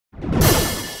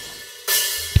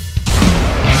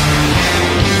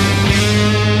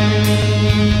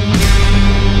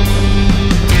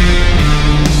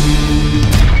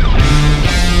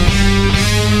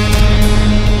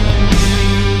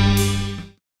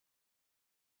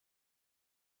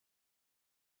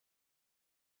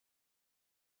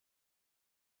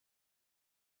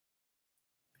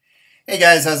Hey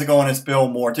guys, how's it going? It's Bill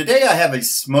Moore. Today I have a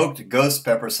smoked ghost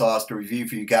pepper sauce to review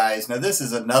for you guys. Now this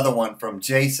is another one from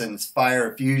Jason's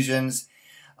Fire Fusions,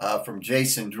 from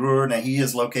Jason Drewer. Now he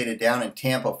is located down in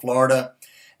Tampa, Florida.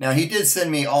 Now he did send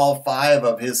me all 5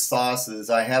 of his sauces.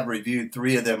 I have reviewed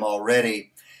 3 of them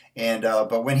already.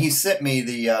 But when he sent me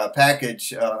the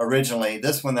package originally,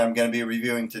 this one that I'm going to be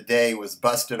reviewing today was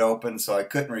busted open, so I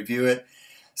couldn't review it.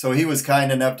 So he was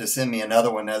kind enough to send me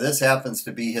another one. Now this happens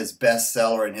to be his best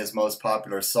seller and his most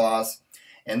popular sauce.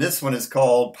 And this one is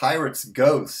called Pirate's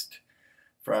Ghost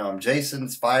from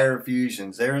Jason's Fire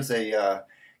Fusions. There's a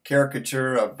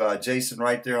caricature of Jason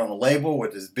right there on the label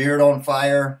with his beard on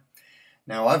fire.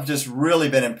 Now I've just really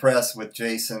been impressed with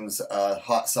Jason's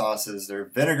hot sauces. They're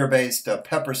vinegar-based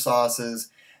pepper sauces,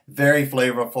 very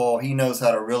flavorful. He knows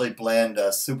how to really blend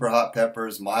super hot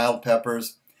peppers, mild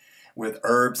peppers, with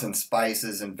herbs and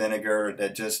spices and vinegar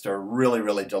that just are really,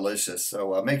 really delicious.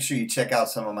 So make sure you check out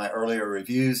some of my earlier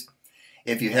reviews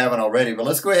if you haven't already. But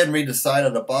let's go ahead and read the side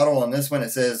of the bottle. On this one it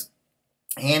says,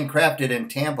 handcrafted in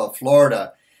Tampa,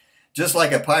 Florida. Just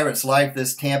like a pirate's life,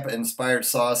 this Tampa-inspired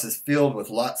sauce is filled with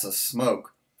lots of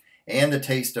smoke and the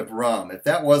taste of rum. If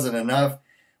that wasn't enough,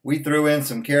 we threw in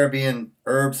some Caribbean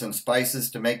herbs and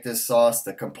spices to make this sauce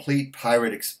the complete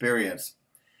pirate experience.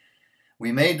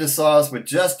 We made the sauce with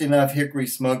just enough hickory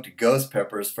smoked ghost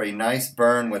peppers for a nice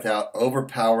burn without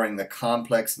overpowering the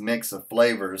complex mix of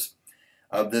flavors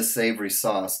of this savory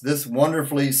sauce. This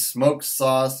wonderfully smoked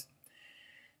sauce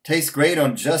tastes great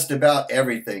on just about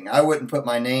everything. I wouldn't put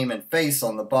my name and face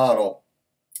on the bottle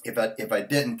if I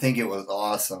didn't think it was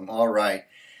awesome. All right.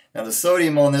 Now the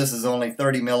sodium on this is only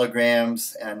 30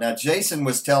 milligrams. And now Jason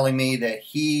was telling me that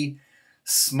he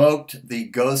smoked the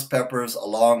ghost peppers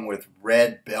along with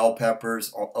red bell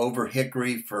peppers over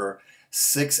hickory for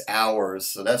 6 hours.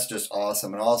 So that's just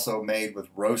awesome. And also made with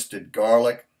roasted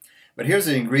garlic. But here's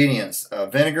the ingredients.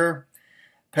 Vinegar,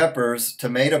 peppers,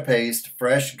 tomato paste,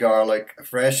 fresh garlic,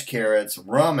 fresh carrots,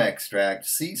 rum extract,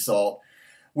 sea salt,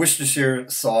 Worcestershire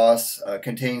sauce,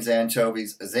 contains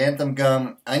anchovies, xanthan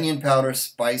gum, onion powder,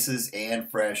 spices, and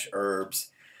fresh herbs.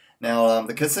 Now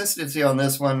the consistency on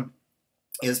this one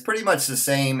is pretty much the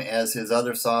same as his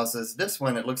other sauces. This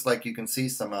one, it looks like you can see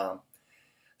some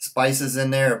spices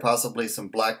in there, possibly some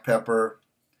black pepper,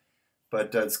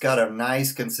 but it's got a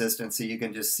nice consistency. You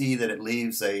can just see that it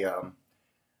leaves a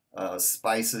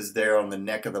spices there on the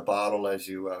neck of the bottle as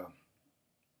you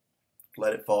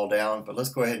let it fall down. But let's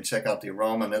go ahead and check out the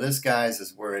aroma. Now this, guys,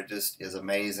 is where it just is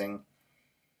amazing,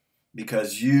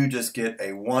 because you just get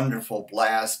a wonderful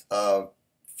blast of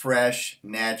fresh,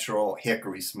 natural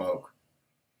hickory smoke.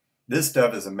 This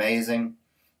stuff is amazing.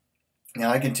 Now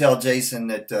I can tell, Jason,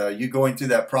 that you going through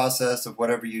that process of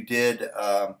whatever you did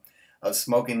of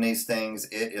smoking these things,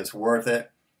 it is worth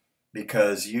it,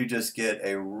 because you just get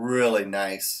a really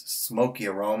nice smoky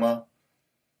aroma.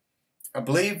 I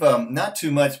believe, not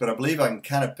too much, but I believe I can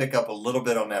kind of pick up a little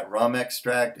bit on that rum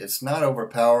extract. It's not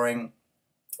overpowering.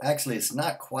 Actually, it's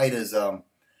not quite as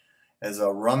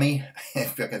rummy,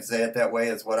 if I can say it that way,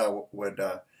 as what I would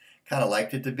kind of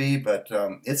liked it to be, but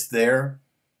it's there.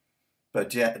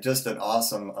 But yeah, just an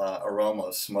awesome aroma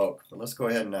of smoke. So let's go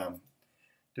ahead and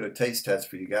do a taste test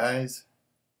for you guys.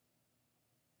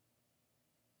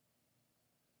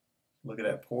 Look at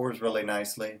that, pours really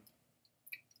nicely.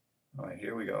 All right,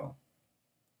 here we go.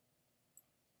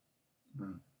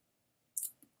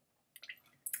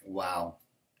 Wow,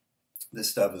 this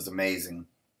stuff is amazing.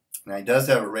 Now he does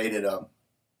have it rated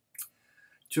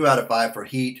 2 out of 5 for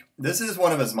heat. This is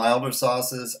one of his milder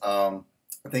sauces. I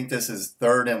think this is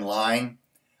third in line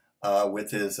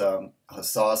with his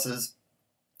sauces.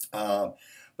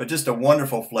 But just a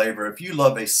wonderful flavor. If you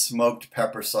love a smoked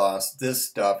pepper sauce, this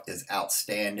stuff is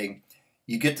outstanding.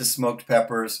 You get the smoked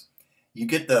peppers. You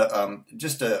get the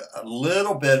just a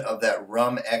little bit of that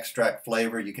rum extract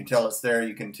flavor. You can tell it's there.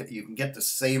 You can get the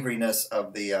savoriness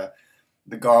of the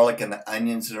garlic and the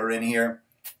onions that are in here.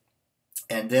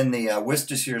 And then the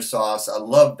Worcestershire sauce, I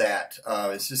love that.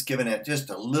 It's just giving it just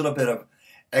a little bit of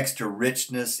extra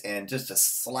richness and just a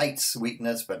slight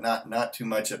sweetness, but not too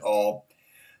much at all.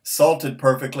 Salted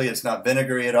perfectly. It's not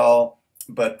vinegary at all.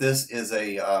 But this is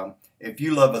a, if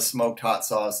you love a smoked hot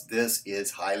sauce, this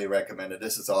is highly recommended.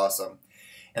 This is awesome.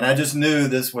 And I just knew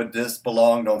this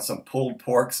belonged on some pulled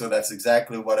pork, so that's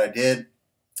exactly what I did.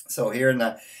 So here in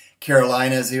the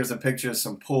Carolinas, here's a picture of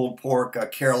some pulled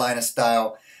pork, Carolina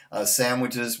style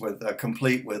sandwiches with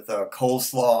complete with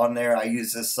coleslaw on there. I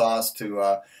use this sauce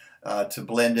to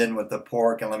blend in with the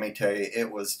pork, and let me tell you,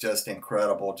 it was just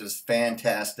incredible, just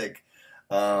fantastic.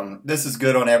 This is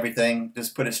good on everything.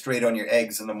 Just put it straight on your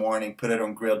eggs in the morning. Put it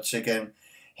on grilled chicken.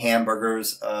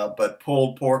 hamburgers, but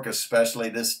pulled pork especially.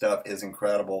 This stuff is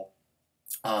incredible.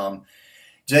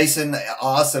 Jason,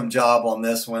 awesome job on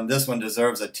this one. This one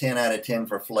deserves a 10 out of 10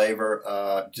 for flavor.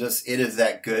 It is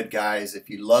that good, guys. If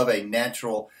you love a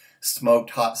natural smoked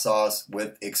hot sauce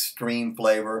with extreme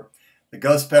flavor, the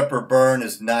ghost pepper burn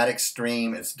is not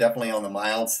extreme. It's definitely on the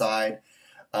mild side.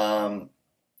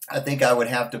 I think I would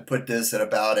have to put this at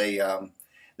about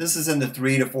this is in the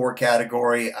 3 to 4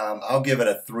 category. I'll give it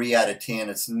a 3 out of 10.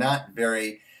 It's not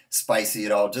very spicy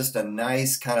at all. Just a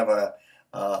nice kind of a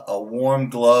warm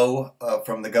glow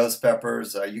from the ghost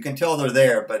peppers. You can tell they're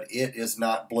there, but it is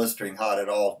not blistering hot at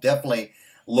all. Definitely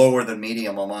lower than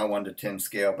medium on my 1 to 10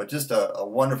 scale, but just a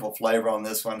wonderful flavor on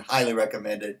this one. Highly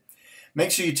recommended.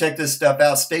 Make sure you check this stuff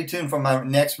out. Stay tuned for my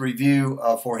next review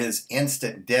for his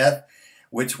Instant Death,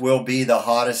 which will be the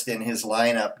hottest in his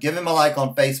lineup. Give him a like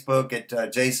on Facebook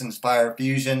at Jason's Fire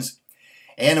Fusions.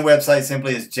 And the website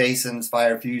simply is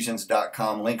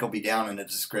jasonsfirefusions.com. Link will be down in the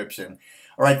description.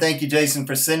 All right, thank you, Jason,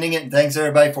 for sending it, and thanks,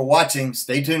 everybody, for watching.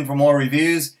 Stay tuned for more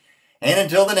reviews. And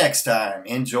until the next time,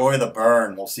 enjoy the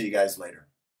burn. We'll see you guys later.